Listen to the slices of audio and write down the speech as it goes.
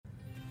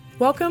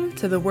Welcome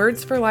to the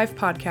Words for Life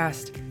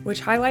podcast, which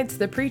highlights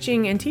the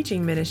preaching and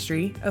teaching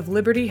ministry of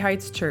Liberty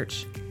Heights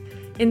Church.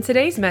 In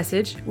today's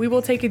message, we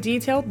will take a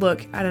detailed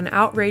look at an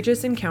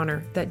outrageous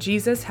encounter that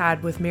Jesus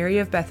had with Mary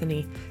of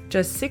Bethany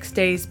just 6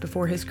 days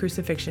before his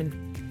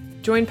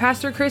crucifixion. Join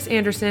Pastor Chris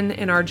Anderson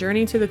in our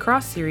Journey to the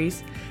Cross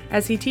series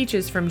as he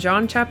teaches from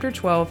John chapter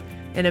 12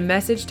 in a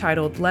message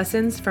titled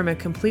Lessons from a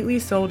Completely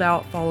Sold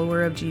Out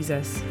Follower of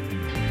Jesus.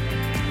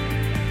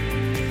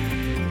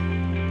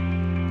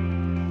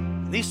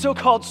 These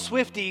so-called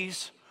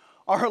Swifties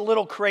are a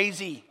little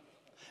crazy.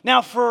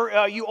 Now,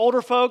 for you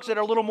older folks that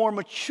are a little more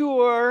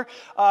mature,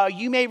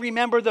 you may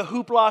remember the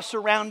hoopla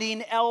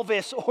surrounding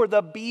Elvis or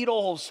the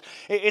Beatles.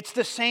 It's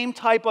the same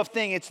type of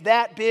thing. It's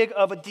that big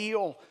of a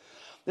deal.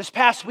 This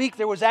past week,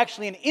 there was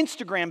actually an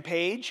Instagram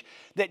page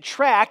that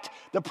tracked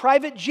the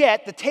private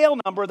jet, the tail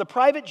number of the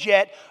private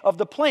jet of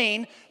the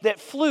plane that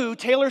flew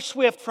Taylor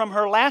Swift from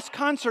her last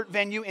concert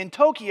venue in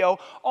Tokyo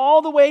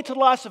all the way to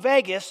Las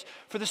Vegas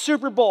for the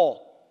Super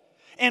Bowl.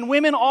 And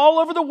women all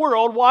over the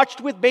world watched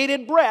with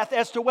bated breath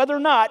as to whether or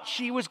not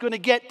she was going to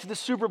get to the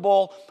Super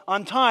Bowl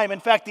on time.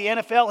 In fact, the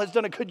NFL has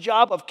done a good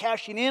job of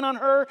cashing in on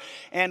her,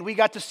 and we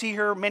got to see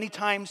her many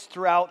times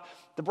throughout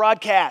the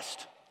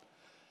broadcast.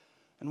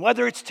 And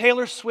whether it's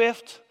Taylor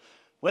Swift,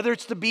 whether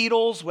it's the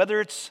Beatles, whether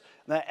it's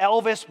the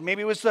Elvis,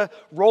 maybe it was the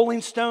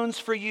Rolling Stones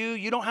for you,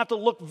 you don't have to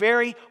look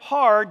very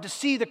hard to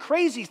see the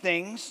crazy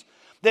things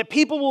that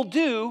people will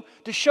do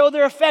to show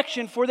their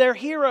affection for their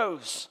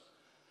heroes.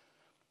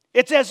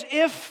 It's as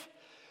if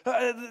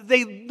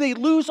they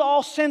lose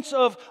all sense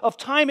of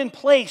time and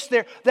place.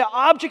 The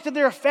object of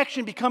their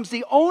affection becomes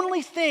the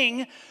only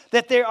thing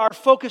that they are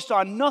focused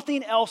on.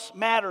 Nothing else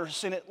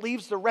matters, and it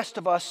leaves the rest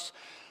of us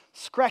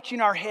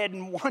scratching our head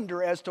and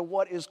wonder as to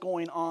what is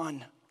going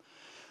on.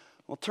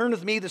 Well, turn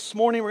with me this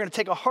morning. We're going to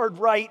take a hard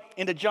right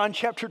into John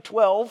chapter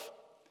 12,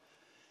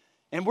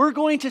 and we're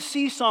going to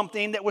see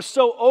something that was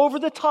so over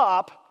the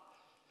top.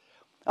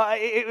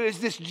 It was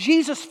this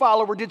Jesus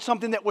follower did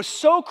something that was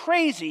so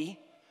crazy,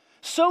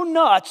 so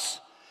nuts,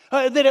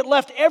 that it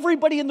left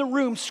everybody in the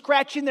room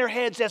scratching their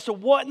heads as to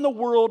what in the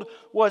world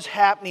was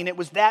happening. It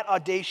was that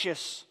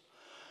audacious.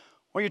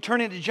 While you're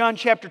turning to John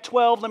chapter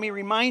 12, let me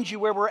remind you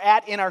where we're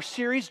at in our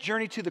series,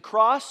 Journey to the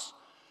Cross.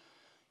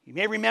 You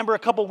may remember a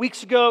couple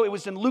weeks ago, it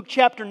was in Luke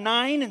chapter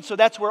 9, and so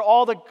that's where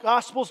all the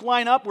Gospels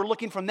line up. We're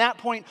looking from that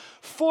point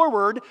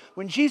forward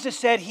when Jesus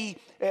said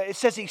it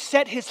says he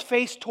set his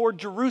face toward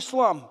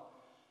Jerusalem.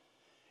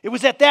 It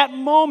was at that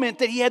moment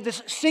that he had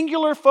this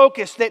singular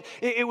focus, that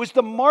it was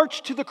the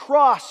march to the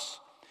cross.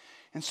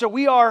 And so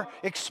we are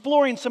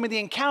exploring some of the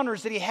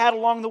encounters that he had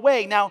along the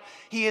way. Now,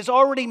 he has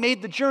already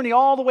made the journey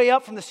all the way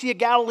up from the Sea of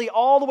Galilee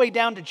all the way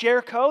down to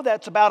Jericho.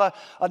 That's about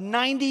a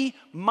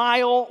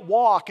 90-mile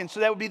walk. And so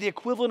that would be the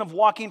equivalent of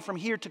walking from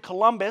here to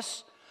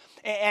Columbus.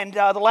 And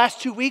the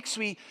last 2 weeks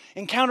we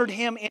encountered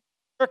him in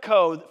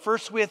Jericho,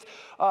 first with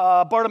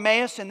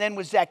Bartimaeus and then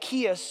with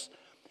Zacchaeus.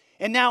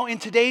 And now in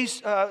today's,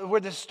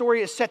 where the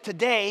story is set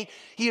today,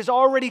 he has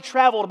already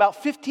traveled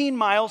about 15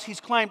 miles.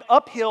 He's climbed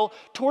uphill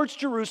towards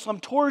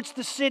Jerusalem, towards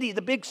the city,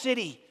 the big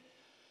city.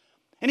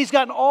 And he's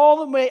gotten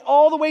all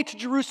the way to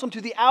Jerusalem, to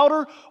the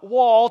outer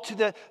wall, to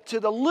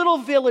the little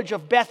village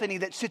of Bethany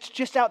that sits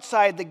just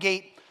outside the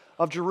gate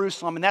of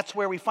Jerusalem. And that's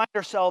where we find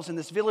ourselves, in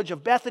this village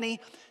of Bethany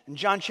in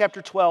John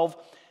chapter 12,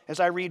 as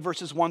I read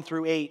verses 1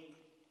 through 8.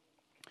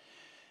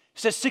 It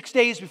says, 6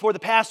 days before the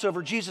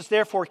Passover, Jesus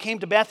therefore came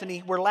to Bethany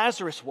where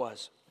Lazarus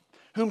was,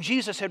 whom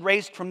Jesus had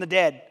raised from the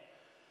dead.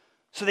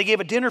 So they gave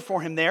a dinner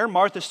for him there.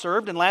 Martha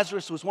served, and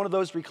Lazarus was one of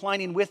those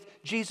reclining with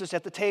Jesus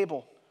at the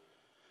table.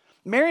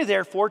 Mary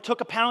therefore took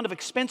a pound of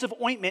expensive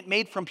ointment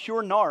made from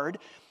pure nard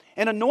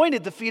and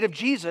anointed the feet of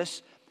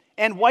Jesus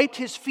and wiped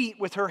his feet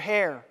with her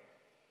hair.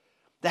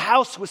 The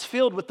house was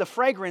filled with the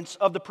fragrance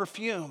of the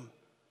perfume.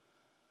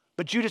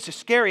 But Judas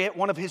Iscariot,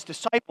 one of his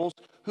disciples,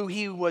 who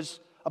he was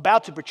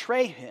about to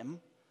betray him,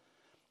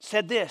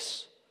 said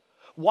this,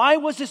 "Why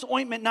was this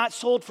ointment not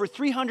sold for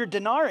 300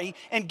 denarii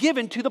and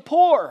given to the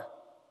poor?"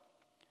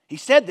 He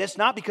said this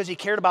not because he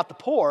cared about the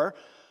poor,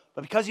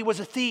 but because he was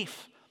a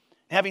thief.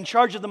 Having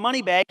charge of the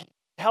money bag, he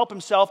could help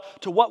himself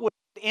to what was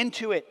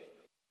into it.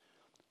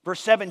 Verse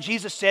 7,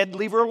 Jesus said,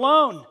 "Leave her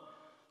alone,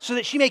 so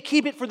that she may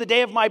keep it for the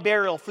day of my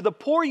burial. For the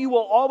poor you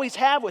will always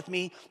have with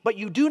me, but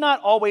you do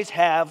not always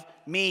have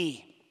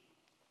me."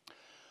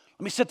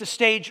 Let me set the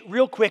stage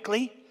real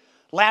quickly.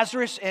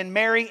 Lazarus and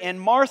Mary and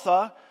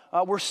Martha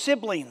were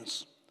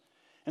siblings.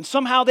 And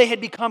somehow they had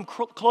become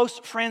close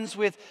friends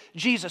with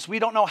Jesus. We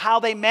don't know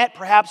how they met.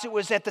 Perhaps it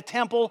was at the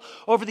temple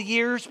over the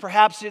years.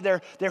 Perhaps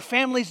their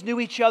families knew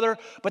each other.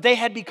 But they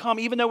had become,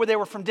 even though they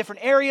were from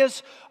different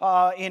areas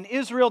in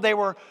Israel, they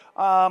were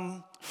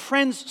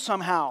friends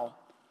somehow.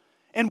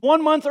 And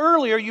 1 month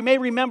earlier, you may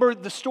remember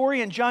the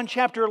story in John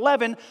chapter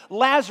 11,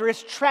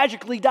 Lazarus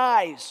tragically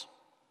dies.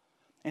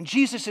 And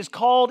Jesus is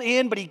called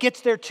in, but he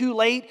gets there too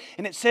late,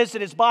 and it says that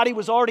his body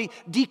was already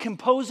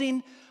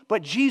decomposing,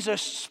 but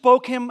Jesus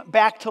spoke him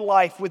back to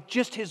life with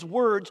just his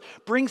words,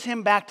 brings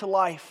him back to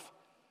life.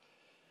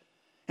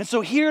 And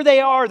so here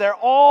they are. They're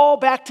all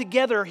back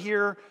together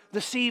here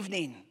this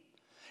evening.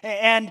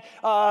 And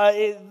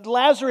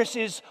Lazarus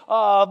is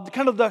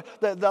kind of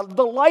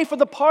the life of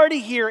the party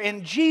here.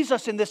 And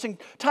Jesus and this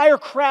entire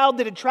crowd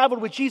that had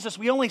traveled with Jesus,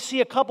 we only see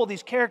a couple of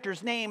these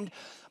characters named.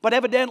 But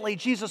evidently,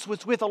 Jesus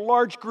was with a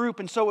large group.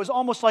 And so it was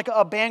almost like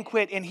a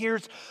banquet. And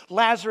here's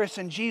Lazarus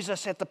and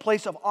Jesus at the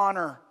place of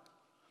honor.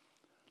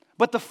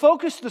 But the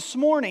focus this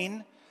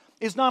morning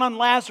is not on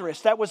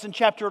Lazarus. That was in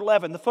chapter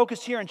 11. The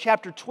focus here in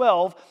chapter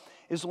 12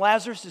 is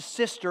Lazarus'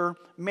 sister,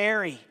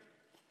 Mary.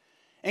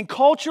 And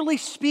culturally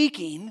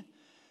speaking,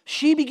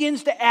 she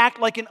begins to act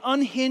like an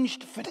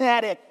unhinged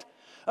fanatic,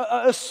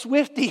 a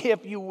Swiftie,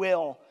 if you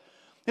will,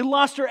 who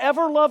lost her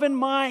ever-loving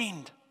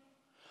mind.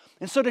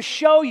 And so to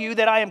show you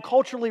that I am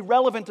culturally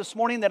relevant this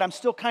morning, that I'm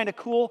still kind of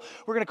cool,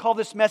 we're going to call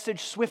this message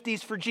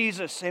Swifties for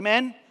Jesus.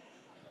 Amen?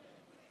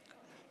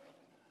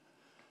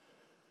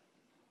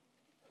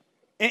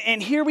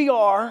 And here we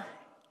are,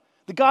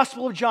 the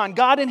Gospel of John.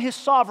 God in His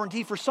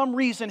sovereignty, for some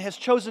reason, has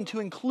chosen to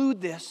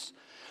include this.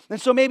 And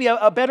so maybe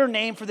a better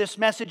name for this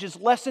message is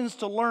Lessons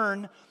to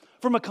Learn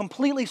from a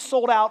Completely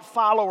Sold-Out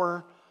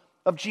Follower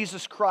of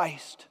Jesus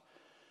Christ.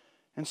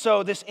 And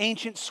so this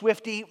ancient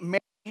Swiftie,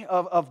 Mary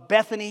of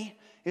Bethany,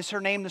 is her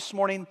name this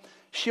morning.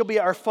 She'll be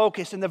our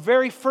focus. And the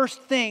very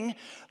first thing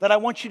that I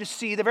want you to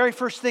see, the very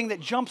first thing that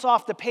jumps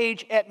off the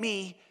page at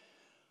me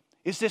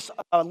is this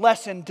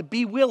lesson to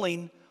be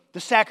willing to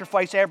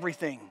sacrifice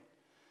everything.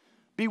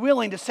 Be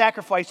willing to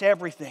sacrifice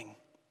everything.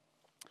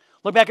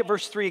 Look back at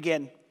verse 3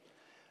 again.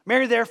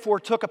 Mary therefore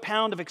took a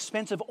pound of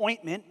expensive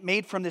ointment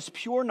made from this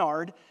pure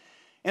nard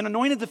and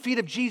anointed the feet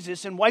of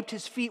Jesus and wiped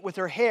his feet with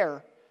her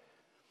hair.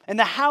 And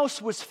the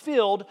house was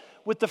filled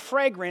with the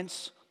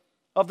fragrance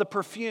of the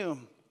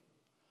perfume.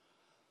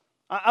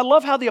 I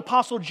love how the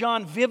Apostle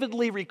John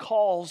vividly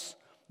recalls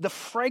the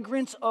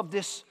fragrance of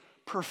this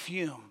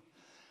perfume.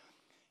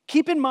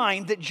 Keep in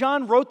mind that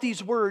John wrote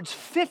these words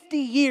 50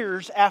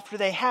 years after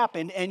they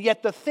happened, and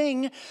yet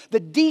the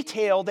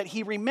detail that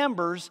he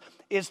remembers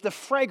is the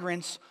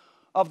fragrance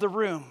of the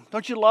room.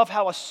 Don't you love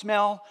how a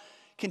smell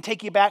can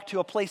take you back to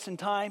a place in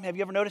time? Have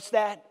you ever noticed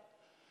that?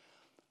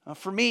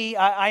 For me,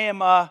 I'm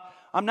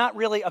not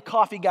really a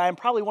coffee guy. I'm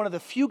probably one of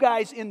the few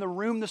guys in the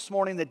room this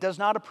morning that does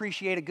not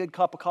appreciate a good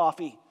cup of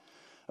coffee.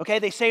 Okay,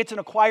 they say it's an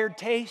acquired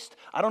taste.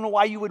 I don't know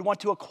why you would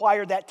want to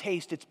acquire that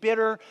taste. It's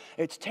bitter.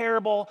 It's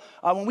terrible.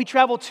 When we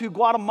travel to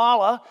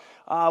Guatemala,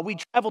 we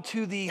travel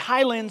to the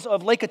highlands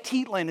of Lake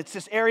Atitlan. It's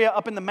this area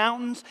up in the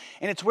mountains,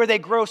 and it's where they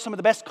grow some of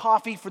the best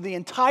coffee for the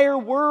entire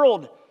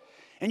world.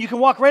 And you can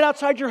walk right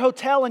outside your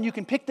hotel, and you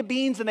can pick the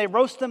beans, and they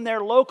roast them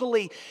there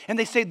locally. And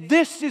they say,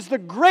 this is the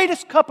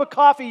greatest cup of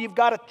coffee. You've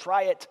got to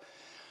try it.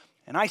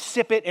 And I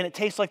sip it, and it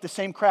tastes like the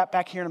same crap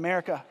back here in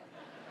America.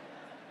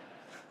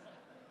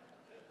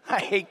 I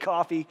hate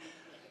coffee.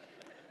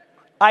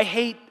 I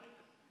hate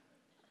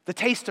the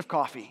taste of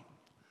coffee.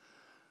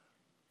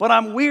 But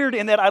I'm weird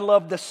in that I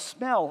love the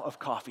smell of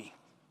coffee.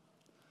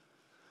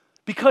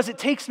 Because it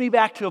takes me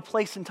back to a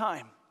place in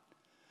time.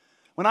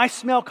 When I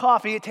smell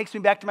coffee, it takes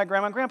me back to my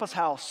grandma and grandpa's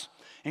house.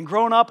 And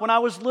growing up, when I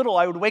was little,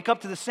 I would wake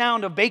up to the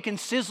sound of bacon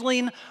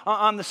sizzling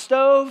on the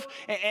stove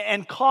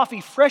and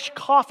coffee, fresh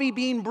coffee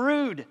being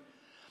brewed.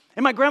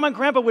 And my grandma and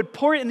grandpa would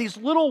pour it in these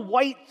little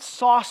white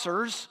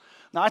saucers.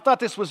 Now, I thought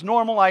this was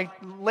normal. I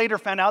later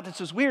found out this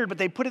was weird, but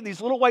they put it in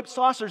these little white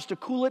saucers to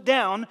cool it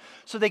down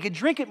so they could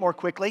drink it more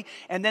quickly,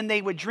 and then they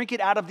would drink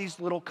it out of these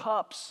little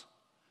cups.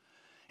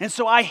 And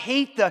so I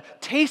hate the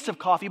taste of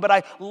coffee, but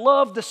I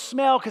love the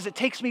smell because it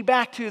takes me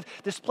back to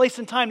this place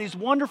in time, these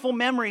wonderful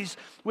memories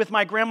with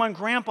my grandma and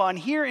grandpa. And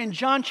here in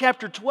John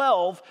chapter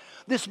 12,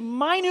 this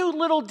minute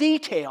little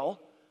detail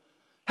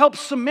helps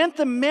cement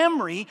the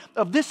memory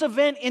of this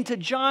event into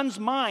John's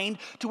mind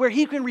to where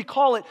he can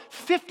recall it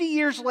 50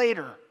 years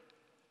later.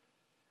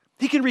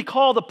 He can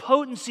recall the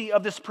potency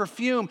of this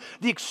perfume,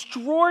 the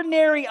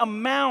extraordinary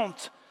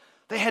amount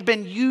that had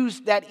been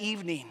used that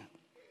evening.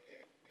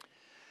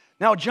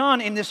 Now, John,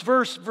 in this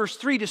verse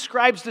 3,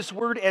 describes this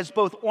word as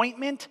both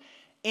ointment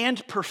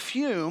and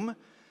perfume.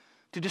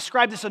 To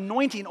describe this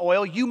anointing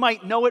oil, you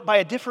might know it by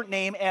a different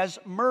name as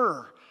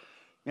myrrh.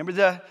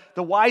 Remember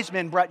the wise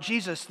men brought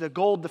Jesus the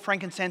gold, the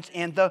frankincense,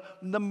 and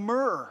the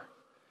myrrh.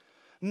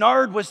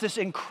 Nard was this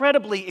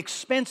incredibly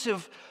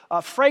expensive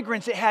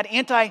fragrance. It had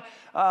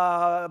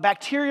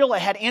antibacterial,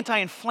 it had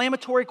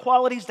anti-inflammatory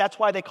qualities. That's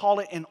why they call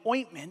it an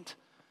ointment.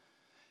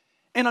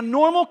 And a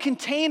normal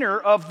container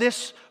of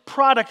this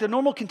product, a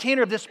normal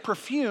container of this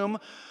perfume,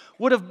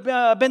 would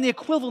have been the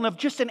equivalent of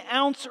just an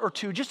ounce or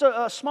two, just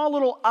a small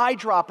little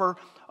eyedropper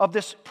of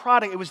this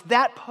product. It was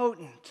that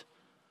potent.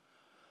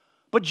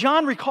 But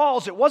John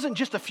recalls it wasn't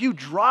just a few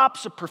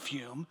drops of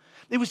perfume.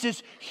 It was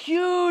this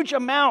huge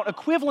amount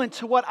equivalent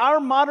to what our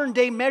modern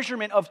day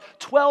measurement of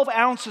 12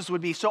 ounces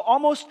would be. So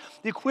almost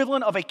the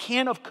equivalent of a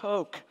can of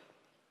Coke.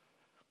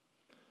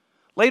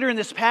 Later in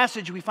this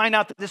passage, we find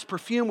out that this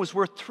perfume was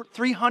worth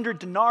 300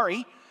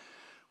 denarii,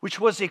 which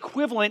was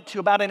equivalent to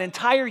about an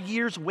entire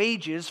year's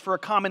wages for a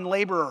common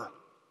laborer.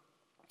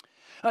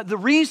 The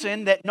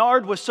reason that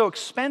nard was so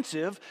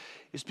expensive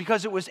is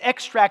because it was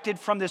extracted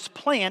from this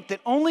plant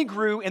that only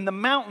grew in the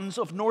mountains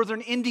of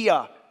northern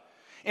India.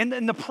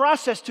 And the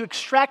process to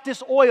extract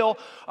this oil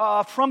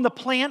from the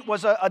plant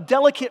was a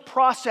delicate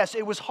process.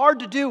 It was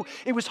hard to do.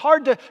 It was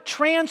hard to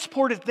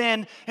transport it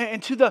then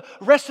and to the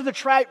rest of the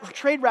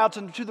trade routes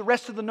and to the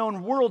rest of the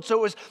known world. So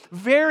it was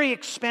very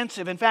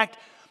expensive. In fact,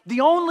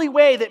 the only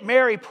way that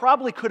Mary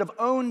probably could have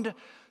owned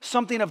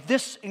something of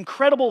this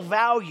incredible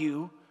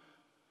value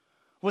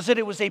was that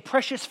it was a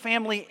precious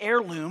family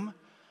heirloom,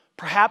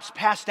 perhaps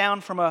passed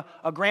down from a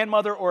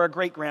grandmother or a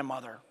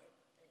great-grandmother.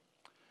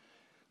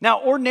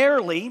 Now,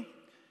 ordinarily,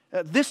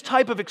 this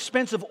type of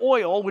expensive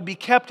oil would be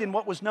kept in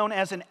what was known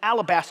as an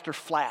alabaster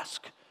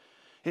flask.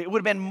 It would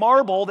have been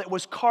marble that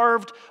was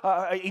carved,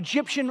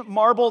 Egyptian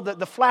marble.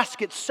 The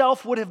flask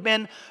itself would have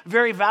been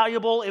very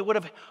valuable. It would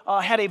have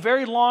had a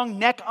very long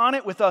neck on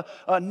it with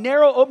a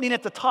narrow opening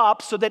at the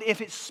top so that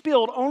if it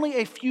spilled, only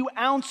a few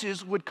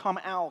ounces would come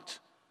out.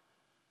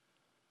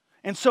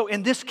 And so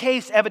in this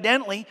case,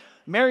 evidently,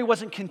 Mary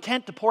wasn't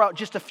content to pour out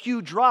just a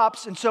few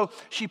drops, and so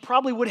she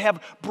probably would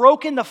have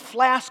broken the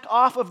flask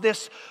off of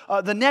this,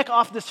 the neck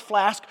off this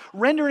flask,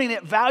 rendering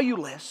it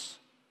valueless,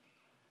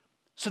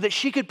 so that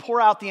she could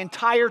pour out the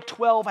entire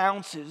 12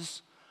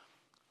 ounces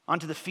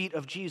onto the feet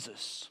of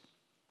Jesus.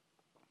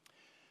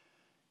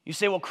 You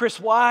say, well, Chris,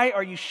 why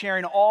are you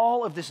sharing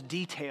all of this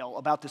detail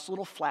about this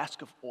little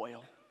flask of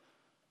oil?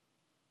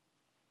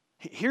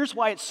 Here's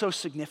why it's so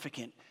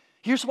significant.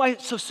 Here's why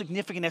it's so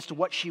significant as to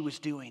what she was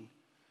doing.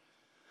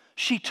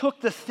 She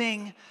took the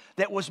thing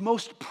that was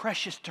most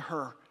precious to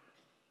her,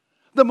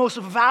 the most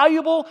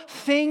valuable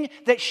thing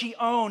that she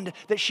owned,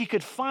 that she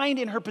could find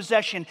in her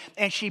possession,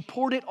 and she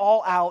poured it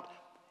all out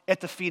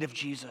at the feet of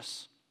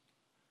Jesus.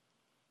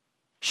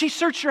 She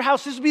searched her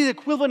house. This would be the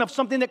equivalent of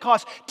something that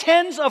cost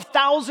tens of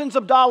thousands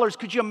of dollars.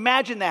 Could you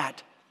imagine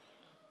that?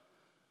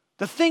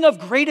 The thing of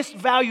greatest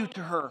value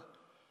to her.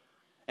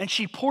 And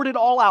she poured it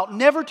all out,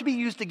 never to be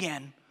used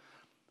again,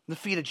 at the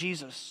feet of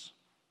Jesus.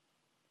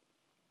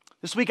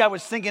 This week I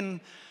was thinking,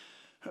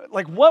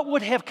 what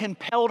would have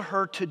compelled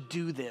her to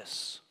do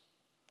this?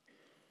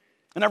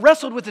 And I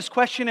wrestled with this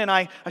question, and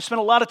I spent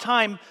a lot of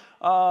time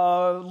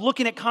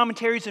looking at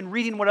commentaries and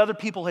reading what other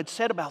people had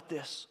said about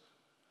this.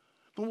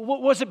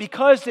 Was it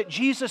because that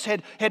Jesus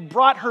had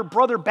brought her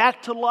brother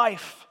back to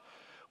life?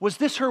 Was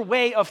this her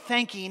way of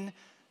thanking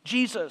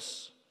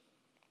Jesus?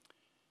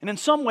 And in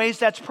some ways,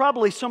 that's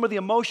probably some of the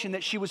emotion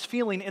that she was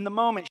feeling in the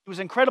moment. She was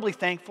incredibly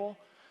thankful.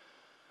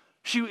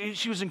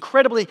 She was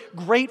incredibly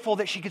grateful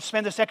that she could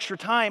spend this extra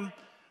time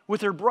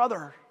with her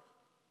brother.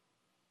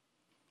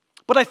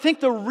 But I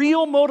think the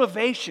real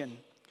motivation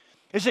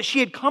is that she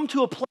had come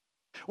to a place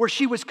where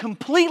she was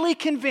completely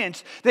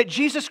convinced that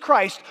Jesus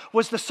Christ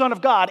was the Son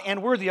of God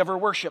and worthy of her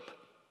worship.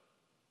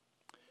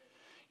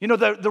 You know,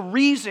 the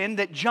reason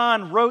that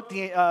John wrote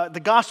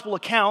the gospel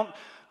account,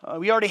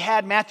 we already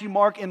had Matthew,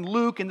 Mark, and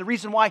Luke, and the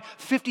reason why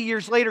 50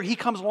 years later he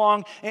comes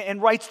along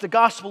and writes the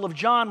Gospel of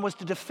John was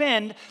to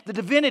defend the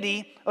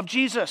divinity of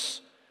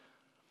Jesus.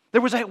 There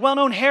was a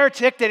well-known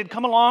heretic that had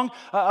come along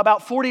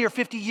about 40 or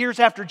 50 years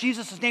after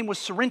Jesus. His name was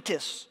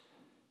Cerinthus.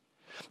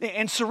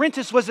 And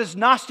Cerinthus was this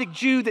Gnostic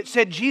Jew that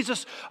said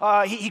Jesus,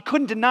 he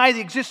couldn't deny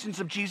the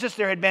existence of Jesus.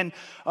 There had been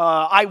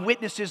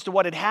eyewitnesses to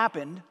what had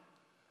happened.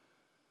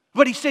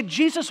 But he said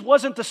Jesus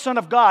wasn't the Son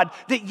of God,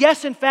 that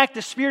yes, in fact,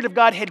 the Spirit of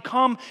God had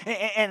come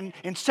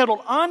and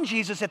settled on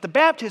Jesus at the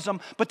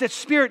baptism, but that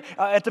Spirit,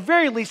 at the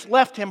very least,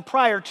 left him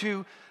prior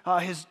to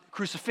his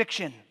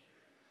crucifixion.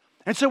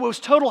 And so it was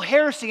total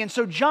heresy, and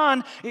so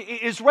John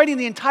is writing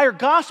the entire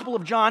Gospel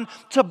of John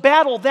to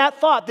battle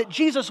that thought that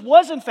Jesus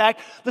was, in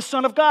fact, the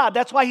Son of God.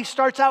 That's why he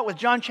starts out with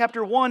John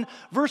chapter 1,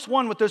 verse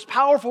 1, with those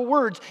powerful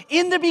words,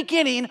 "In the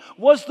beginning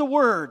was the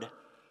Word."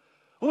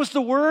 What was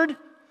the Word?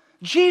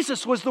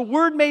 Jesus was the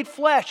Word made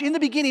flesh. In the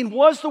beginning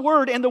was the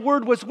Word, and the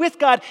Word was with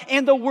God,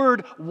 and the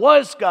Word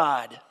was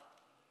God.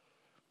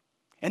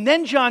 And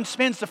then John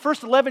spends the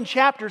first 11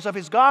 chapters of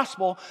his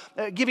gospel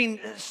giving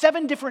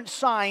 7 different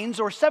signs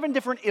or 7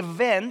 different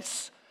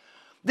events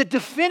that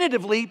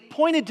definitively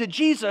pointed to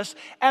Jesus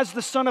as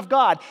the Son of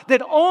God,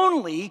 that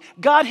only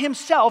God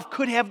himself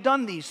could have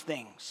done these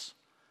things.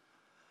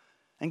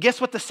 And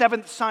guess what the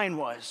 7th sign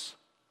was?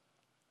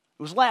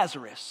 It was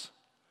Lazarus.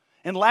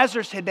 And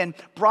Lazarus had been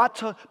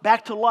brought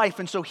back to life.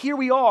 And so here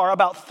we are,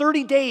 about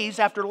 30 days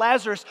after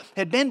Lazarus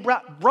had been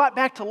brought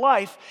back to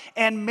life,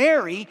 and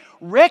Mary,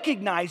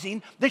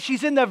 recognizing that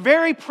she's in the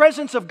very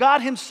presence of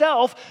God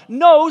himself,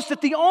 knows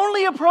that the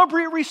only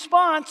appropriate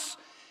response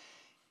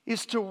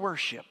is to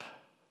worship.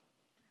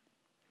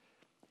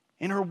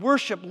 And her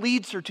worship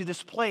leads her to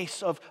this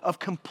place of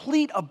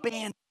complete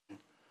abandon.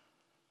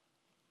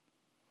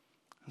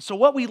 So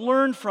what we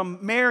learn from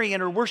Mary and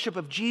her worship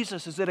of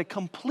Jesus is that a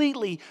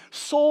completely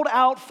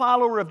sold-out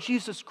follower of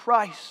Jesus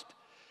Christ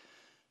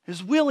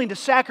is willing to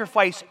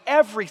sacrifice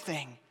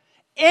everything,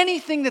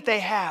 anything that they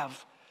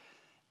have,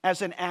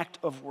 as an act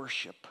of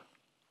worship.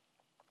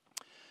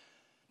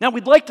 Now,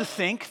 we'd like to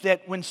think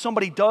that when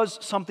somebody does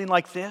something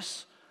like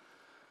this,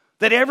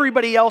 that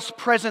everybody else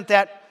present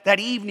that that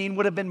evening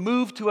would have been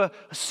moved to a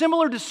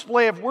similar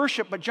display of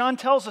worship, but John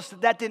tells us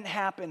that didn't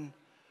happen.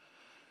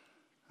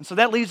 And so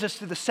that leads us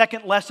to the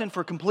second lesson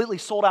for a completely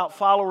sold out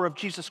follower of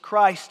Jesus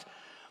Christ,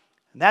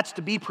 and that's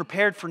to be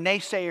prepared for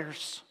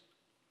naysayers.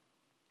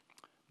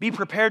 Be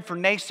prepared for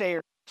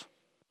naysayers.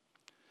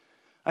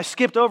 I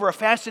skipped over a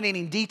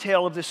fascinating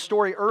detail of this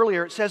story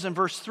earlier. It says in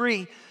verse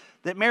 3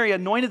 that Mary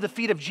anointed the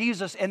feet of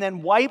Jesus and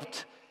then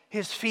wiped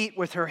his feet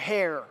with her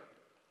hair.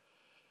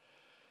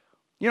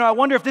 You know, I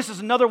wonder if this is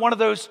another one of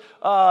those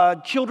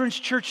children's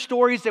church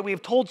stories that we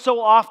have told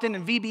so often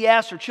in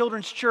VBS or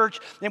children's church,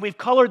 and we've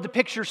colored the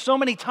picture so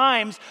many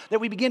times that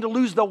we begin to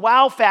lose the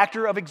wow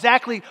factor of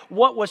exactly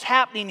what was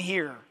happening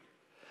here.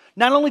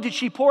 Not only did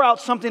she pour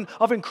out something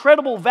of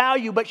incredible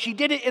value, but she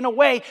did it in a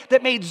way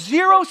that made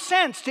zero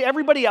sense to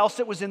everybody else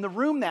that was in the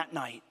room that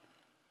night.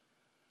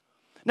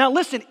 Now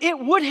listen, it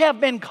would have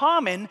been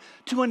common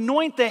to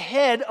anoint the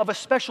head of a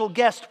special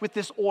guest with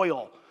this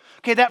oil.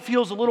 Okay, that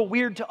feels a little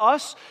weird to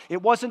us.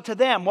 It wasn't to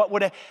them. What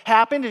would have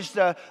happened is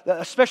a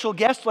special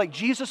guest like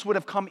Jesus would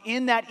have come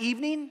in that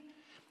evening,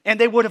 and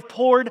they would have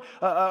poured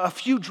a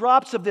few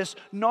drops of this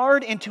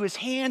nard into his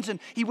hands, and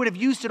he would have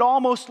used it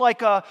almost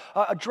like a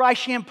dry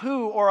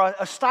shampoo or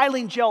a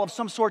styling gel of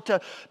some sort to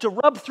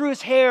rub through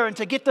his hair and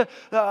to get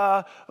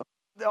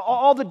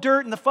all the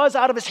dirt and the fuzz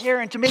out of his hair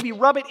and to maybe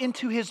rub it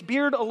into his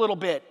beard a little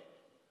bit.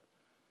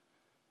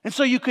 And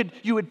so you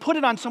would put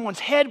it on someone's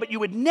head, but you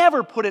would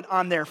never put it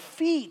on their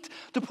feet.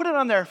 To put it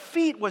on their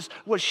feet was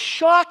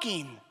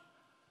shocking.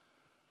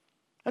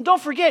 And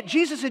don't forget,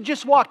 Jesus had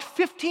just walked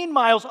 15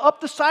 miles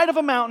up the side of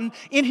a mountain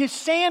in his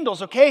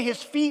sandals, okay?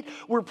 His feet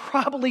were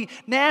probably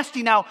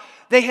nasty. Now,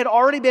 they had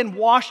already been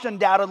washed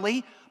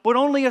undoubtedly, but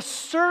only a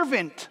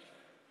servant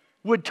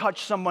would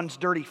touch someone's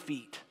dirty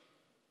feet.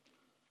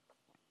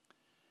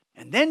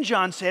 And then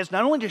John says,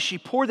 not only does she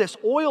pour this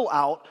oil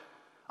out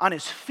on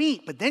his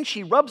feet, but then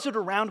she rubs it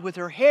around with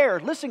her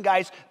hair. Listen,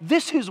 guys,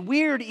 this is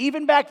weird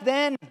even back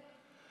then.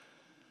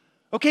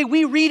 Okay,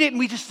 we read it and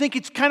we just think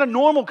it's kind of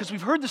normal because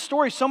we've heard the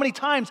story so many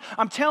times.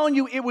 I'm telling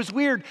you, it was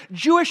weird.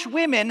 Jewish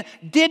women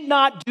did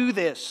not do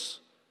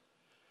this.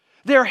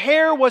 Their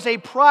hair was a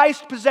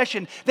prized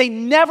possession. They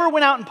never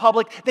went out in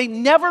public. They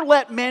never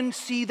let men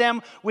see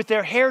them with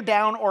their hair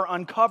down or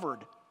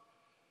uncovered.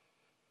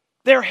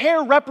 Their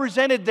hair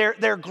represented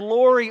their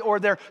glory or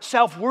their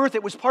self-worth.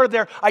 It was part of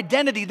their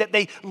identity that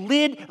they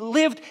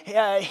lived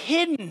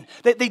hidden,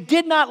 that they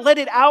did not let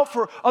it out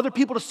for other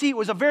people to see. It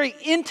was a very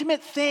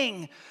intimate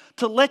thing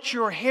to let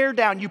your hair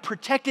down. You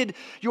protected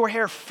your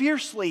hair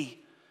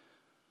fiercely.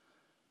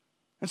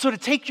 And so to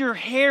take your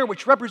hair,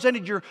 which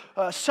represented your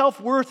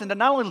self-worth, and to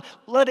not only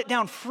let it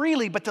down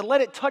freely, but to let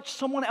it touch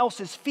someone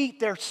else's feet,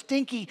 their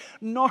stinky,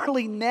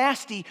 gnarly,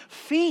 nasty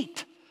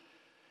feet.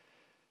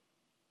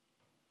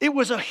 It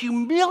was a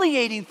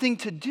humiliating thing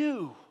to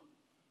do.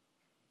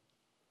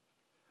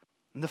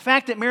 And the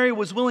fact that Mary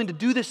was willing to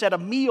do this at a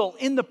meal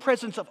in the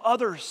presence of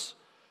others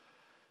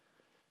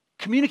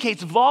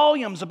communicates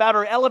volumes about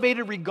her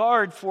elevated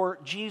regard for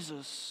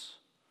Jesus.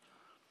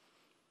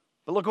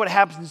 But look what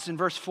happens in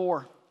verse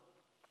 4. It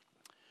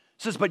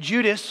says, but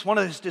Judas, one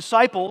of his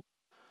disciples,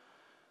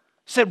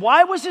 said,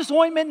 why was this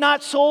ointment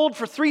not sold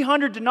for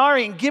 300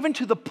 denarii and given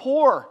to the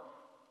poor?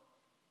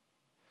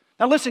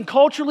 Now listen,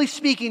 culturally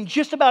speaking,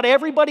 just about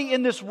everybody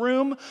in this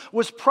room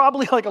was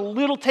probably like a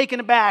little taken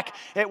aback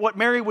at what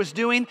Mary was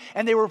doing,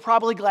 and they were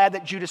probably glad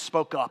that Judas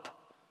spoke up.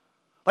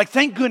 Like,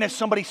 thank goodness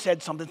somebody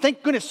said something.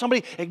 Thank goodness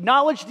somebody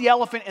acknowledged the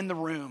elephant in the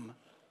room.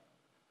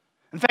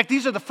 In fact,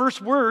 these are the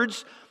first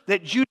words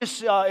that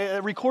Judas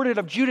recorded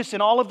of Judas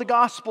in all of the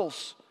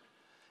Gospels.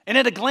 And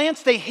at a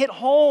glance, they hit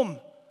home.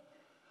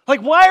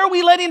 Like, why are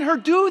we letting her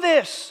do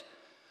this?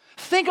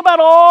 Think about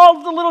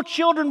all the little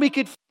children we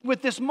could feed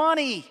with this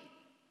money.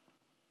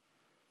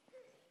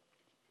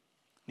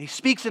 And he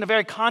speaks in a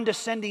very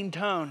condescending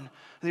tone.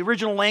 In the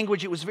original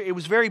language, it was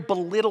very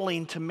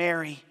belittling to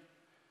Mary.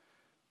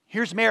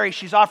 Here's Mary,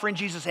 she's offering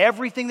Jesus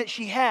everything that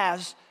she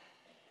has,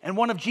 and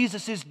one of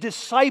Jesus'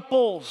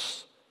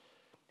 disciples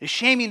is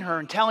shaming her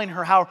and telling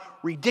her how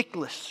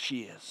ridiculous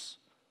she is.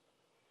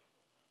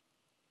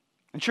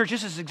 And church,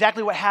 this is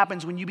exactly what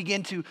happens when you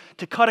begin to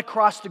cut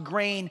across the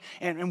grain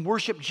and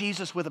worship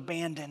Jesus with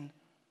abandon.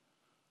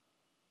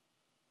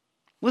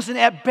 Listen,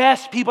 at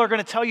best, people are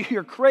going to tell you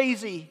you're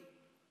crazy.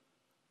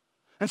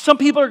 And some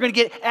people are going to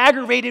get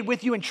aggravated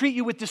with you and treat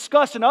you with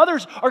disgust, and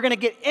others are going to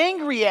get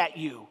angry at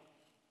you.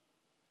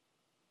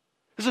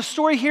 There's a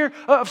story here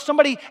of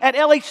somebody at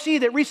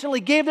LHC that recently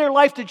gave their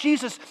life to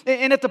Jesus,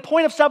 and at the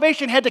point of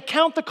salvation had to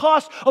count the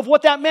cost of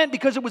what that meant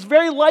because it was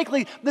very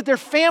likely that their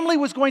family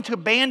was going to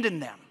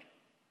abandon them.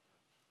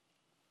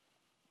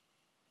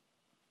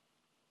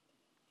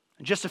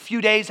 And just a few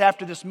days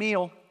after this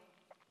meal,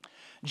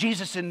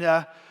 Jesus, in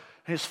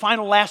his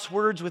final last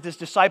words with his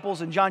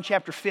disciples in John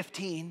chapter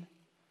 15,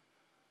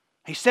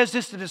 he says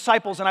this to the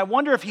disciples, and I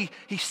wonder if he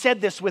said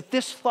this with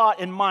this thought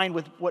in mind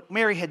with what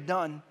Mary had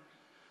done.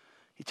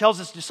 He tells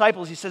his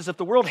disciples, he says, if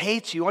the world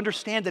hates you,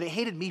 understand that it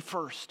hated me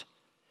first.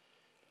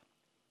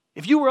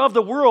 If you were of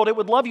the world, it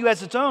would love you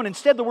as its own.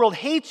 Instead, the world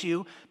hates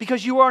you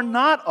because you are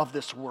not of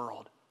this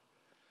world.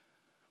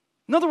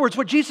 In other words,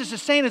 what Jesus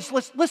is saying is,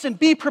 listen,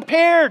 be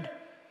prepared.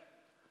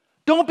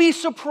 Don't be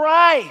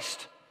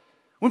surprised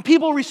when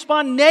people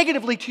respond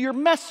negatively to your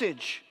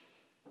message.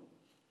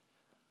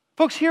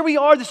 Folks, here we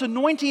are, this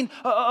anointing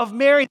of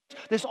Mary,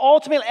 this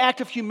ultimate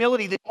act of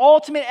humility, the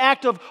ultimate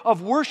act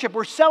of worship.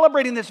 We're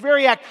celebrating this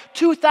very act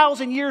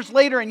 2,000 years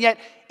later, and yet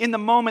in the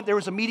moment there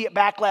was immediate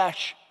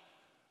backlash.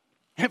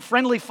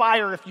 Friendly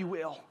fire, if you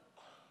will.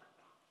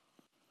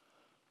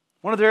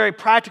 One of the very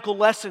practical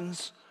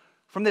lessons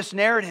from this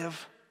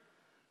narrative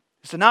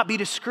is to not be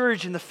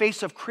discouraged in the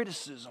face of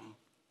criticism.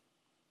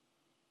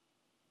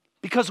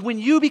 Because when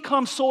you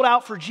become sold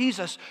out for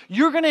Jesus,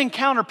 you're going to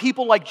encounter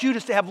people like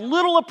Judas that have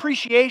little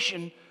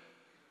appreciation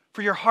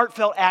for your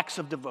heartfelt acts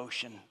of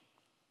devotion.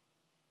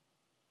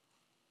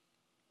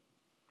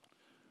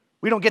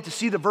 We don't get to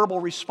see the verbal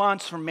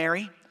response from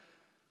Mary.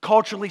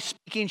 Culturally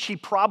speaking, she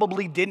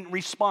probably didn't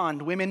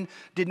respond. Women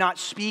did not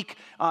speak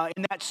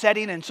in that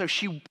setting, and so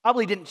she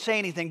probably didn't say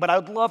anything, but I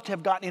would love to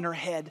have gotten in her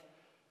head.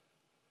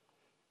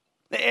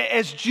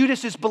 As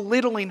Judas is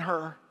belittling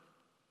her,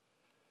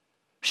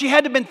 she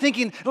had to have been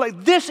thinking,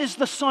 like, this is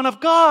the Son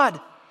of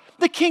God,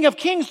 the King of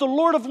Kings, the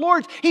Lord of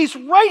Lords. He's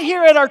right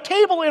here at our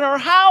table in our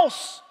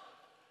house.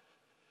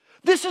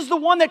 This is the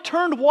one that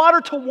turned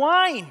water to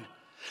wine.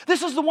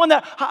 This is the one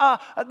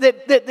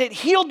that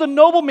healed the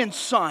nobleman's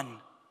son.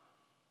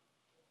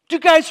 Do you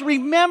guys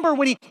remember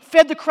when he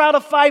fed the crowd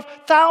of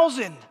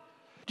 5,000?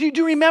 Do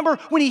you remember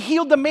when he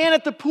healed the man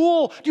at the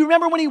pool? Do you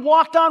remember when he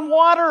walked on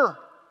water?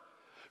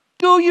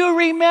 Do you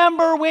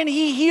remember when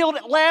he healed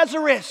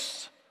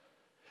Lazarus?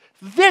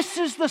 This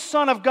is the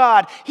Son of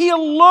God. He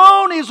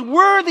alone is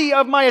worthy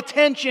of my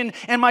attention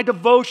and my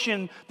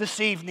devotion this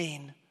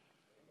evening.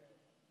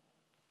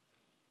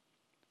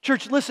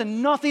 Church,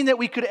 listen, nothing that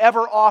we could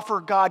ever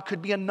offer God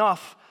could be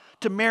enough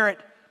to merit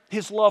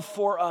His love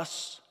for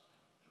us.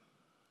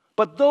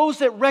 But those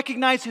that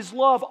recognize His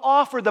love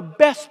offer the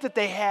best that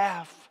they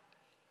have.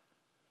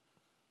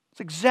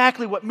 It's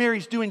exactly what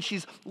Mary's doing.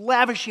 She's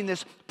lavishing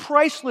this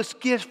priceless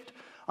gift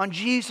on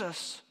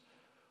Jesus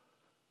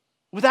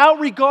without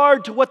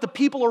regard to what the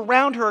people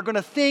around her are going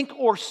to think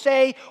or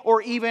say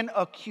or even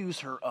accuse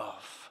her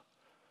of.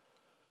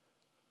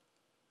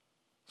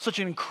 Such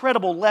an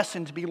incredible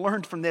lesson to be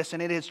learned from this,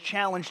 and it has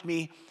challenged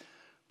me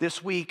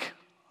this week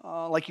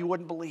like you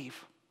wouldn't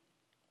believe.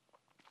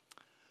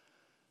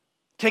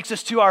 Takes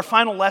us to our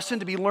final lesson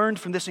to be learned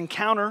from this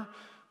encounter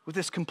with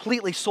this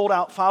completely sold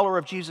out follower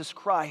of Jesus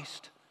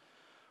Christ.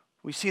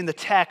 We see in the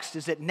text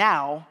is that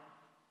now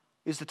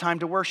is the time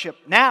to worship.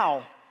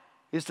 Now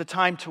is the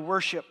time to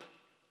worship.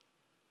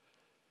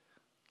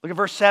 Look at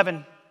verse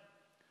 7.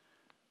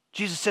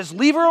 Jesus says,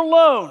 "Leave her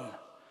alone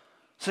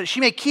so that she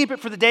may keep it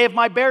for the day of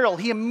my burial."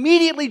 He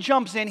immediately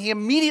jumps in. He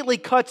immediately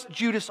cuts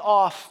Judas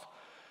off.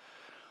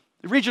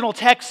 The original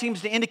text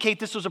seems to indicate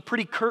this was a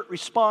pretty curt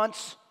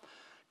response.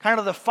 Kind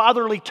of the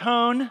fatherly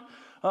tone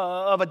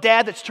of a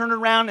dad that's turning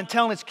around and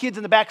telling his kids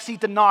in the back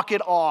seat to knock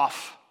it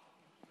off.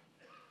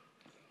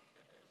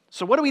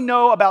 So what do we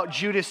know about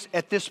Judas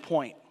at this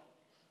point?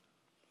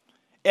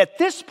 At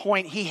this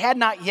point, he had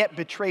not yet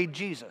betrayed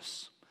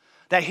Jesus.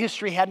 That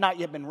history had not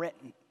yet been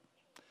written.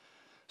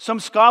 Some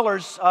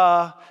scholars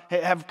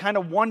have kind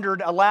of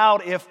wondered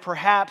aloud if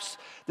perhaps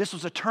this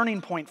was a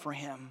turning point for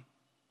him.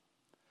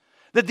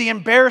 That the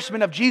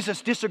embarrassment of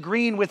Jesus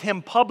disagreeing with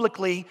him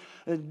publicly,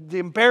 the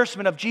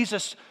embarrassment of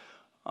Jesus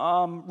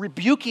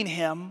rebuking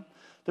him,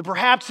 that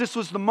perhaps this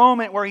was the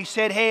moment where he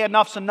said, hey,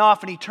 enough's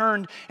enough, and he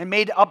turned and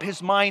made up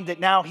his mind that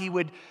now he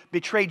would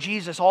betray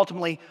Jesus.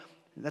 Ultimately,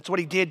 that's what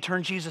he did,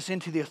 turn Jesus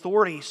into the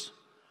authorities.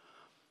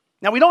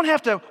 Now, we don't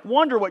have to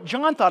wonder what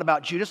John thought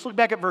about Judas. Look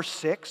back at verse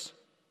 6.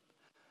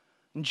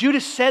 And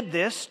Judas said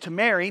this to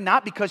Mary,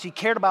 not because he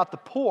cared about the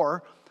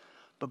poor,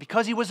 but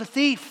because he was a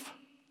thief.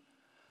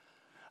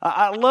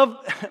 I love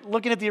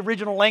looking at the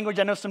original language.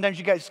 I know sometimes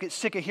you guys get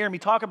sick of hearing me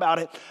talk about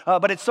it,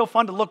 but it's so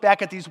fun to look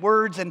back at these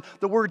words. And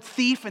the word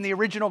thief in the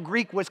original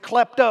Greek was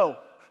klepto.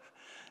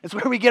 It's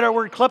where we get our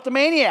word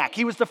kleptomaniac.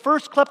 He was the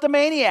first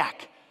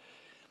kleptomaniac.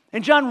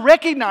 And John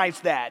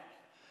recognized that.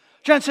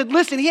 John said,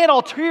 listen, he had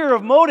ulterior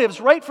motives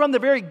right from the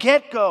very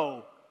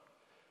get-go.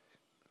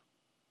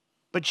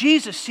 But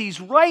Jesus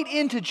sees right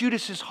into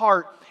Judas's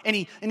heart, and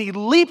he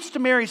leaps to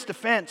Mary's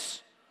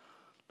defense.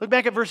 Look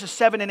back at verses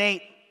 7 and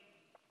 8.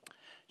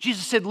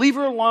 Jesus said, leave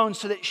her alone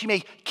so that she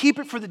may keep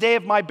it for the day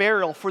of my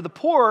burial. For the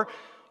poor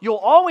you'll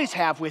always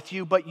have with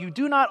you, but you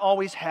do not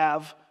always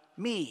have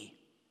me.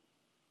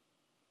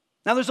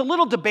 Now there's a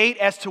little debate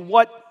as to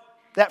what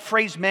that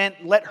phrase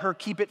meant, let her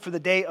keep it for the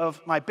day of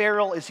my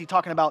burial. Is he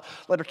talking about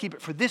let her keep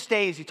it for this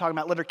day? Is he talking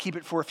about let her keep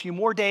it for a few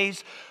more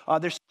days?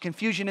 There's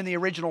confusion in the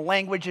original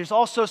language. There's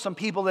also some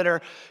people that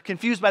are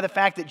confused by the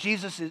fact that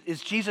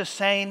is Jesus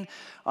saying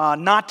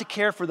not to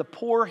care for the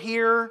poor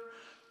here?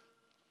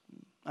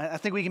 I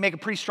think we can make a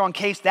pretty strong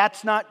case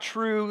that's not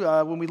true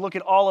when we look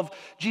at all of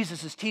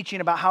Jesus'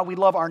 teaching about how we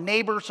love our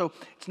neighbor, so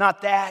it's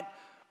not that.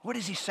 What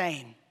is he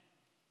saying?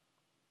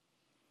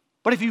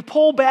 But if you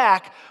pull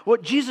back,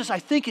 what Jesus, I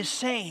think, is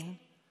saying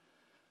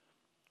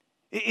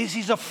is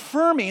he's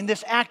affirming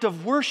this act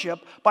of worship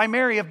by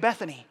Mary of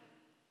Bethany.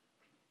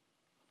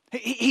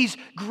 He's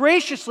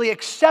graciously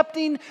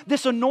accepting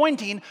this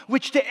anointing,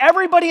 which to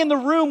everybody in the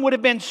room would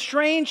have been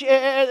strange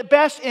at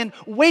best and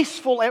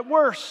wasteful at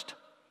worst.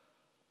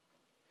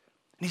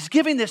 And he's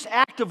giving this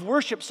act of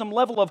worship some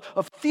level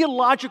of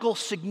theological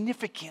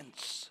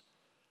significance.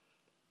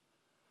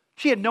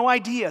 She had no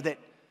idea that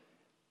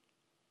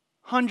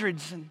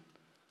hundreds and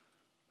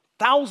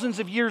thousands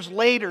of years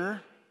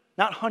later,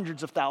 not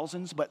hundreds of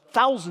thousands, but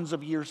thousands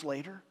of years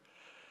later,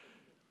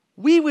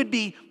 we would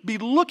be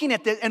looking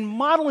at this and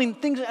modeling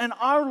things in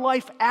our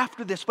life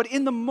after this. But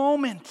in the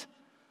moment,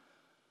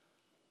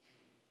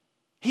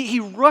 he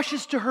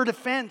rushes to her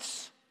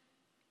defense.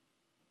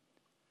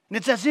 And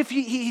it's as if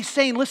he's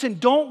saying, listen,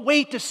 don't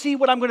wait to see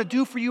what I'm going to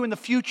do for you in the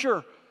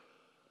future.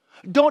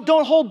 Don't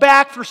hold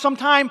back for some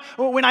time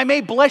when I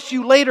may bless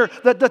you later.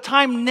 The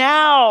time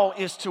now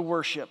is to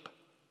worship.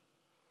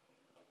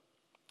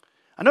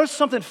 I noticed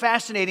something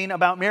fascinating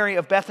about Mary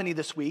of Bethany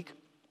this week.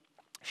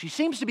 She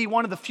seems to be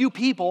one of the few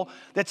people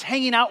that's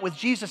hanging out with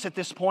Jesus at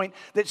this point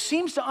that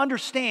seems to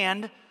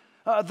understand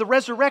the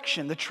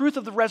resurrection, the truth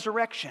of the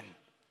resurrection.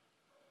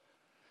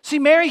 See,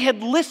 Mary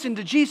had listened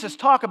to Jesus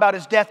talk about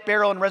his death,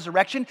 burial, and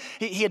resurrection.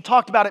 He had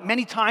talked about it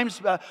many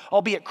times,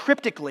 albeit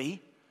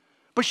cryptically.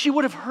 But she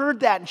would have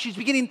heard that, and she's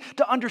beginning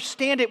to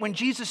understand it when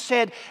Jesus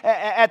said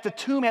at the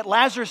tomb, at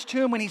Lazarus'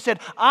 tomb, when he said,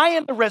 I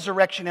am the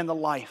resurrection and the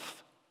life.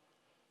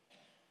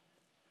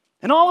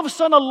 And all of a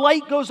sudden, a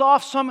light goes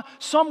off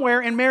somewhere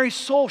in Mary's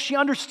soul. She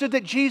understood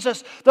that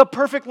Jesus, the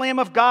perfect Lamb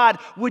of God,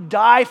 would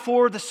die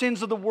for the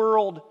sins of the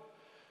world.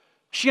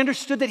 She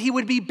understood that he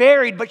would be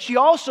buried, but she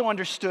also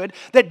understood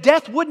that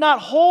death would not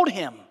hold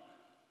him.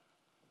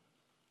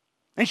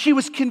 And she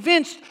was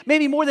convinced,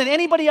 maybe more than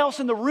anybody else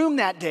in the room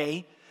that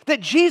day,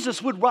 that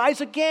Jesus would rise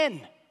again.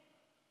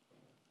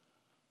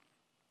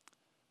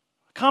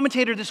 A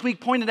commentator this week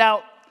pointed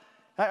out,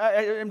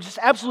 I'm just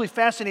absolutely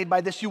fascinated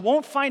by this, you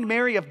won't find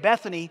Mary of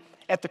Bethany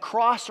at the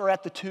cross or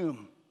at the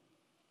tomb.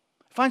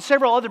 Find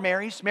several other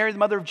Marys, Mary the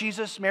mother of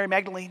Jesus, Mary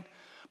Magdalene,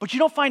 but you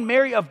don't find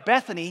Mary of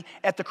Bethany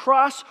at the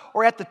cross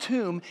or at the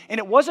tomb, and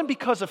it wasn't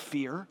because of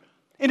fear,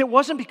 and it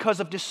wasn't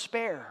because of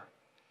despair.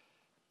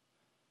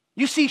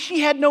 You see, she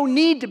had no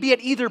need to be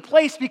at either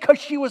place because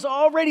she was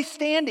already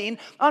standing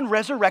on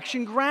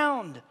resurrection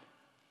ground.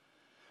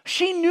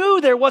 She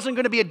knew there wasn't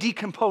going to be a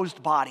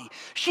decomposed body.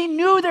 She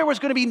knew there was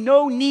going to be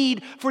no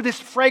need for this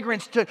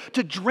fragrance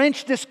to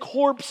drench this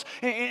corpse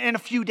in a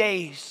few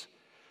days.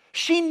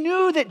 She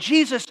knew that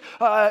Jesus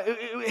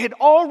had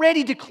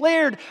already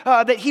declared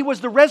that he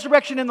was the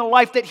resurrection and the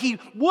life, that he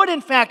would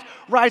in fact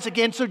rise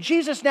again. So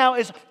Jesus now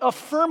is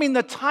affirming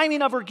the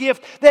timing of her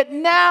gift, that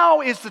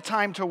now is the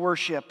time to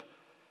worship.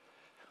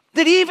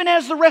 That even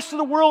as the rest of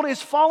the world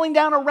is falling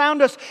down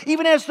around us,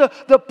 even as the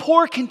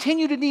poor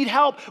continue to need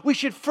help, we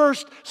should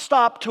first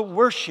stop to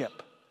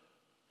worship.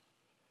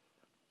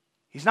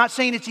 He's not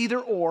saying it's either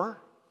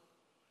or.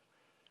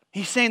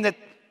 He's saying that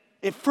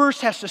it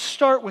first has to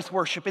start with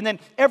worship, and then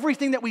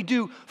everything that we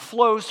do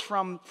flows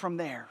from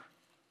there.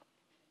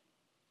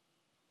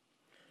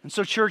 And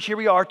so, church, here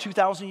we are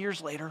 2,000 years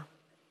later.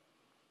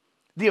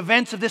 The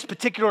events of this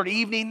particular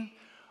evening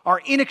are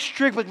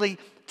inextricably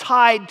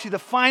tied to the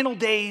final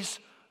days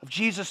of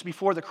Jesus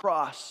before the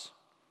cross.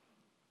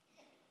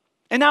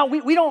 And now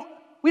we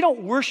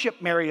don't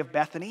worship Mary of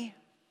Bethany,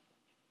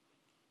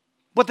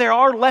 but there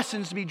are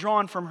lessons to be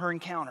drawn from her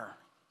encounter.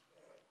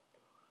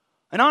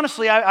 And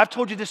honestly, I've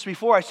told you this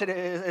before. I said,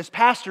 as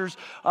pastors,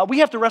 we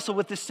have to wrestle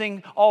with this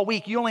thing all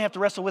week. You only have to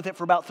wrestle with it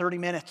for about 30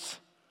 minutes.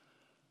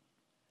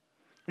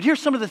 But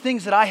here's some of the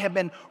things that I have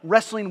been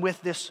wrestling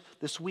with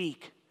this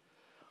week.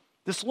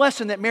 This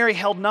lesson that Mary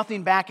held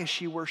nothing back as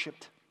she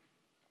worshiped.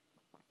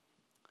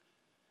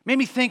 Made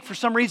me think for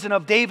some reason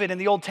of David in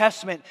the Old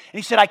Testament. And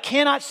he said, I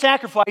cannot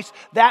sacrifice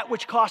that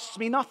which costs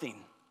me nothing.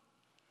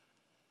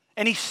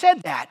 And he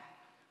said that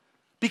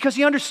because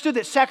he understood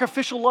that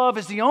sacrificial love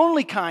is the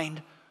only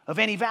kind of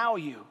any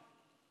value.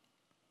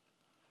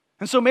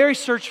 And so Mary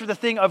searched for the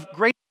thing of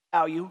great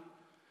value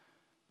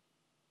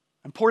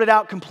and poured it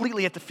out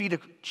completely at the feet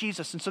of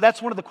Jesus. And so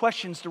that's one of the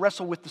questions to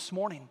wrestle with this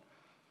morning.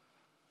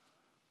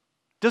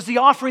 Does the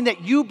offering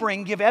that you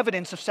bring give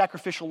evidence of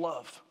sacrificial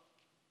love?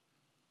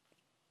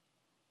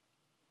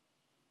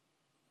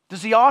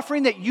 Does the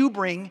offering that you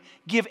bring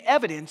give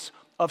evidence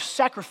of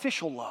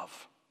sacrificial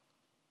love?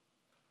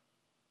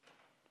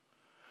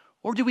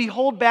 Or do we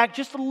hold back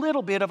just a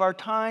little bit of our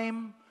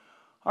time,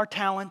 our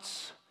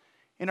talents,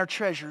 and our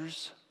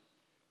treasures,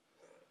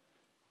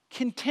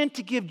 content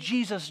to give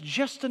Jesus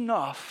just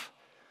enough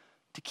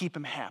to keep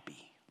him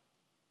happy?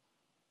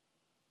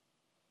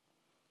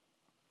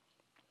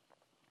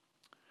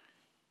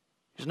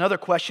 Here's another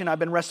question I've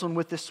been wrestling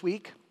with this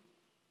week.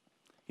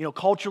 You know,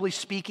 culturally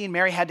speaking,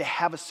 Mary had to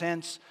have a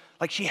sense,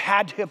 like she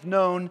had to have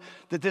known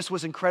that this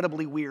was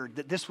incredibly weird,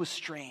 that this was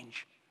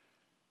strange.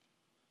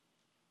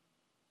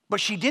 But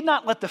she did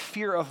not let the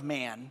fear of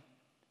man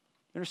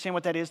You understand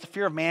what that is? The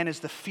fear of man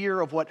is the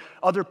fear of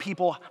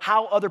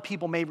how other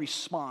people may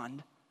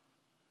respond.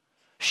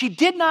 She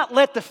did not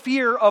let the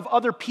fear of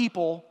other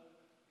people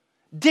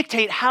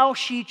dictate how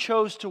she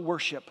chose to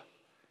worship.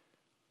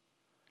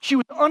 She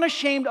was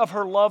unashamed of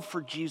her love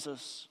for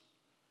Jesus.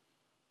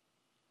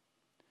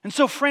 And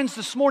so, friends,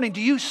 this morning,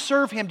 do you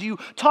serve Him? Do you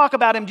talk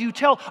about Him? Do you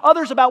tell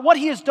others about what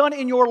He has done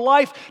in your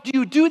life? Do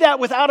you do that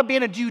without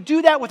abandon? Do you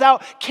do that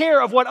without care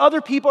of what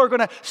other people are going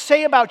to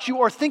say about you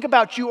or think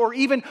about you or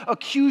even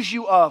accuse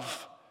you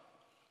of?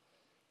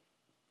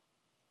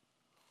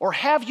 Or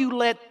have you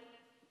let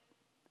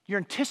their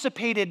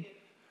anticipated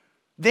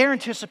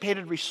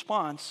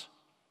response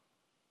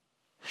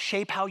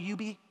shape how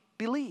you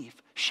believe,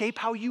 shape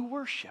how you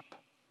worship?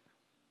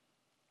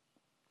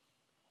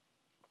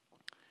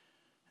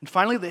 And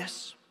finally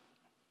this,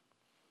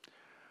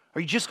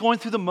 are you just going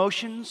through the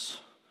motions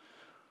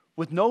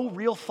with no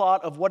real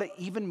thought of what it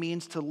even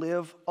means to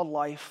live a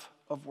life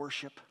of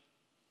worship?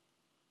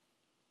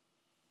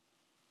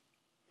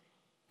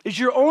 Is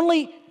your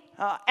only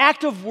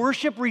act of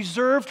worship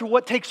reserved to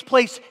what takes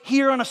place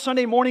here on a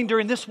Sunday morning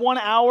during this 1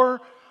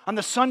 hour on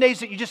the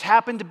Sundays that you just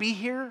happen to be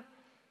here?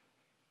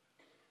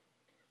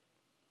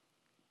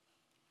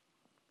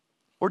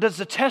 Or does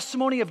the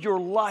testimony of your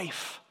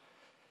life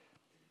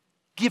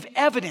give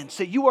evidence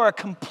that you are a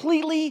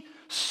completely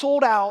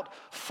sold out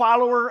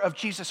follower of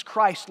Jesus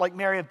Christ like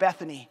Mary of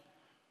Bethany?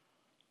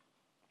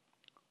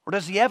 Or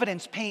does the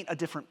evidence paint a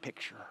different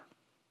picture?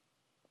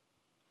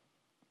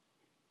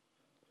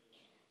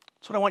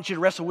 That's what I want you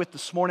to wrestle with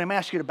this morning. I'm going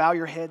to ask you to bow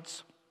your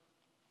heads.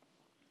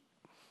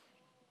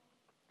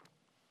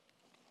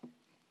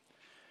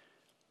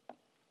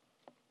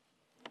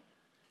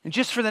 And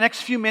just for the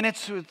next few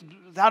minutes,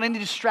 without any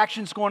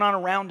distractions going on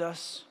around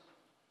us,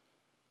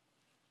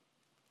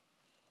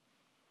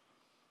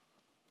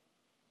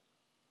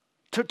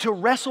 to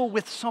wrestle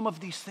with some of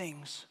these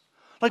things.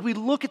 Like we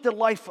look at the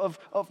life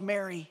of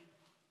Mary.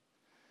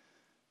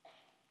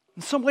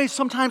 In some ways,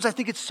 sometimes I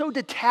think it's so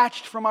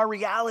detached from our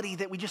reality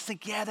that we just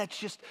think, yeah,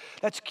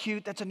 that's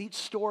cute, that's a neat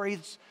story,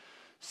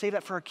 save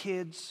that for our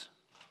kids.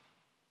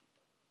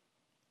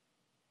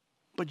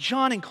 But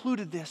John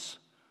included this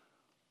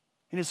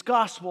in his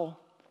gospel,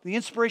 the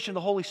inspiration of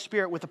the Holy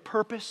Spirit with a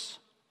purpose,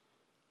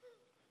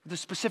 with a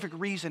specific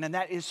reason, and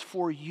that is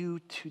for you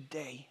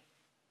today.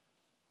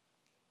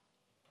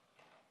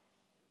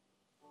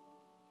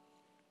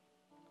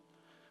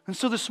 And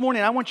so this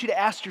morning, I want you to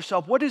ask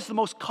yourself, what is the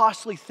most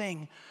costly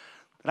thing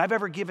that I've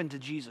ever given to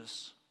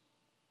Jesus?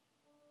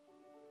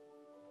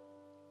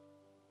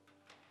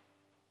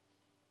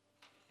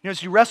 You know,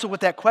 as you wrestle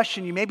with that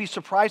question, you may be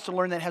surprised to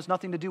learn that it has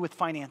nothing to do with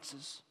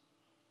finances.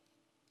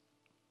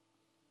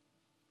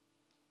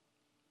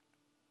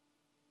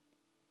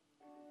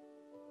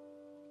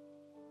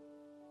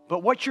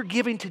 But what you're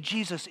giving to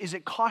Jesus, is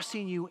it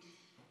costing you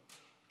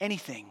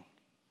anything?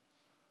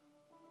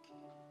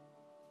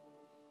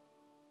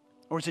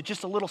 Or is it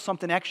just a little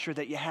something extra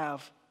that you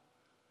have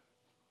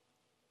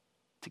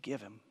to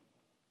give Him?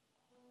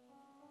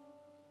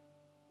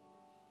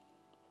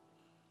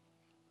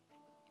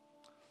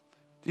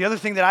 The other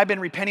thing that I've been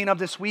repenting of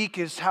this week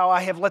is how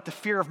I have let the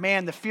fear of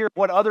man, the fear of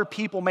what other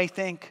people may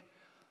think,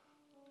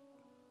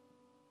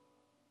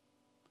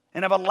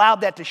 and I've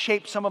allowed that to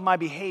shape some of my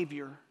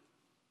behavior.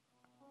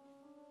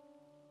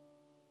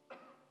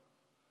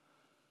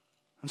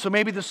 And so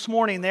maybe this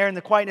morning there in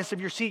the quietness of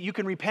your seat, you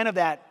can repent of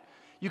that.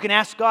 You can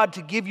ask God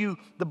to give you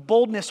the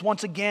boldness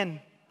once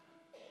again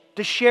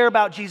to share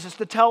about Jesus,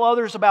 to tell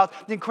others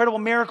about the incredible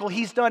miracle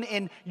He's done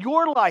in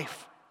your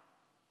life.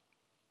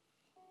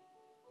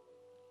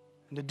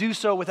 And to do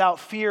so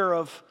without fear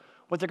of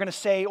what they're going to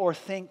say or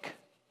think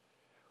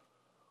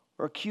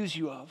or accuse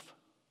you of.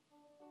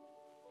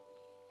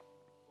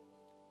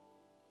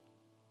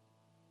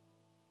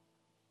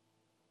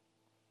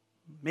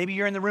 Maybe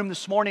you're in the room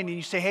this morning and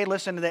you say, hey,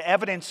 listen, the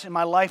evidence in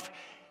my life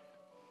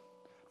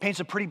paints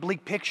a pretty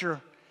bleak picture.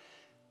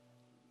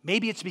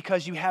 Maybe it's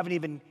because you haven't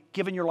even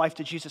given your life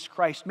to Jesus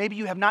Christ. Maybe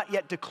you have not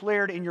yet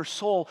declared in your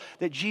soul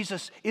that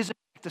Jesus is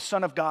the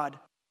Son of God.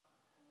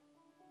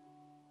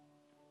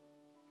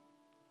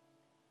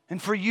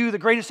 And for you, the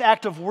greatest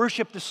act of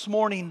worship this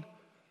morning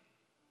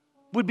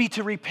would be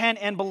to repent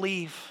and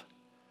believe.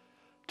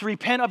 To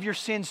repent of your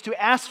sins, to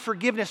ask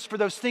forgiveness for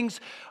those things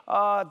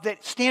that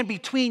stand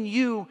between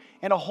you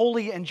and a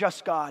holy and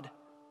just God.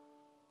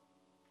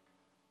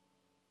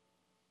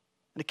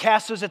 And to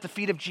cast those at the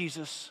feet of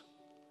Jesus.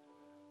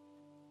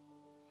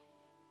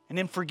 And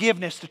in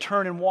forgiveness to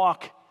turn and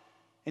walk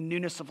in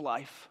newness of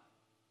life.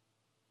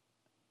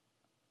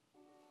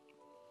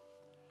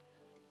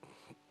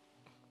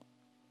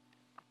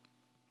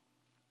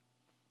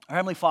 Our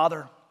Heavenly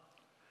Father,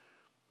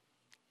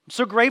 I'm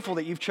so grateful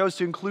that you've chosen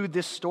to include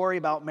this story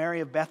about Mary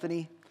of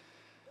Bethany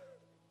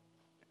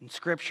in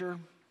Scripture.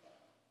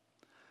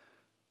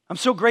 I'm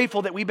so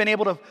grateful that we've been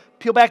able to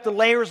peel back the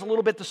layers a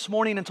little bit this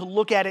morning and to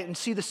look at it and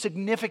see the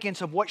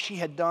significance of what she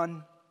had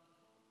done.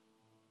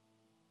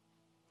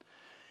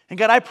 And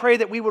God, I pray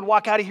that we would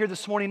walk out of here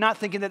this morning not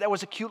thinking that that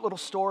was a cute little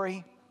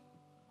story,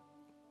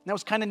 that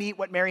was kind of neat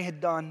what Mary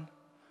had done.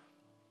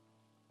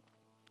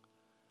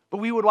 But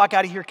we would walk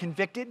out of here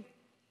convicted,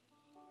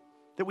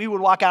 that we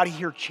would walk out of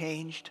here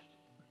changed.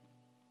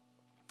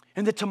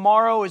 And that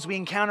tomorrow, as we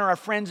encounter our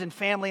friends and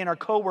family and our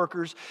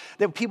coworkers,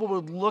 that people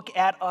would look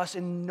at us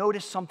and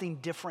notice something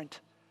different.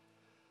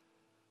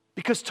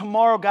 Because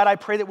tomorrow, God, I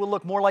pray that we'll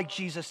look more like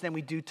Jesus than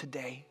we do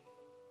today.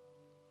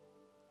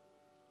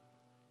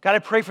 God, I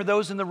pray for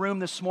those in the room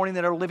this morning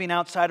that are living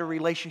outside a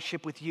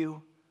relationship with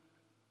you.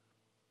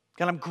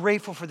 God, I'm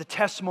grateful for the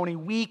testimony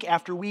week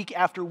after week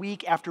after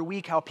week after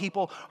week, how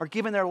people are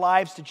giving their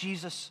lives to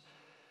Jesus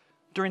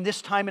during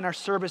this time in our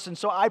service. And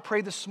so I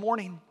pray this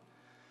morning,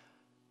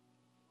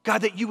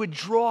 God, that you would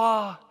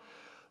draw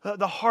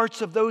the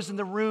hearts of those in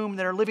the room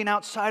that are living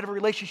outside of a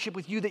relationship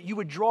with you, that you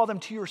would draw them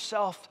to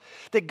yourself,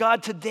 that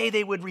God, today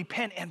they would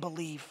repent and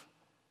believe.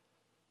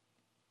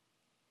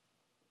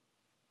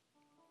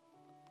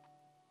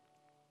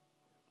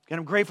 And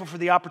I'm grateful for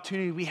the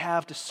opportunity we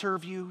have to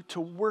serve you, to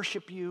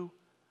worship you,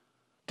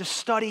 to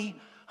study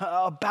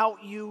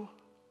about you,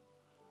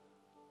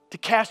 to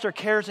cast our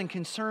cares and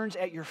concerns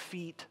at your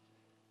feet.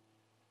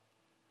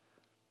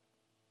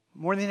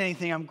 More than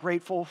anything, I'm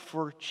grateful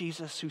for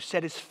Jesus who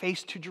set his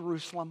face to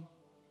Jerusalem,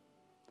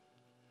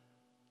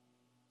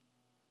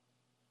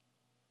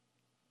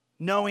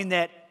 knowing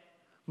that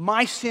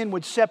my sin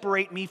would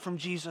separate me from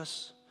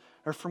Jesus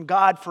or from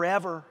God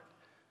forever.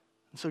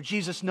 And so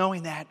Jesus,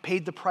 knowing that,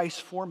 paid the price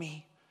for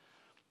me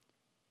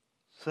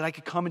so that I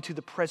could come into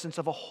the presence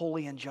of a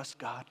holy and just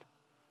God.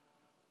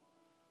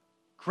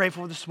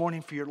 Grateful this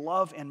morning for your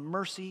love and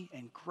mercy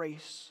and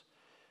grace.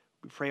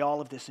 We pray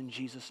all of this in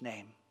Jesus'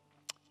 name.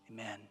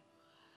 Amen.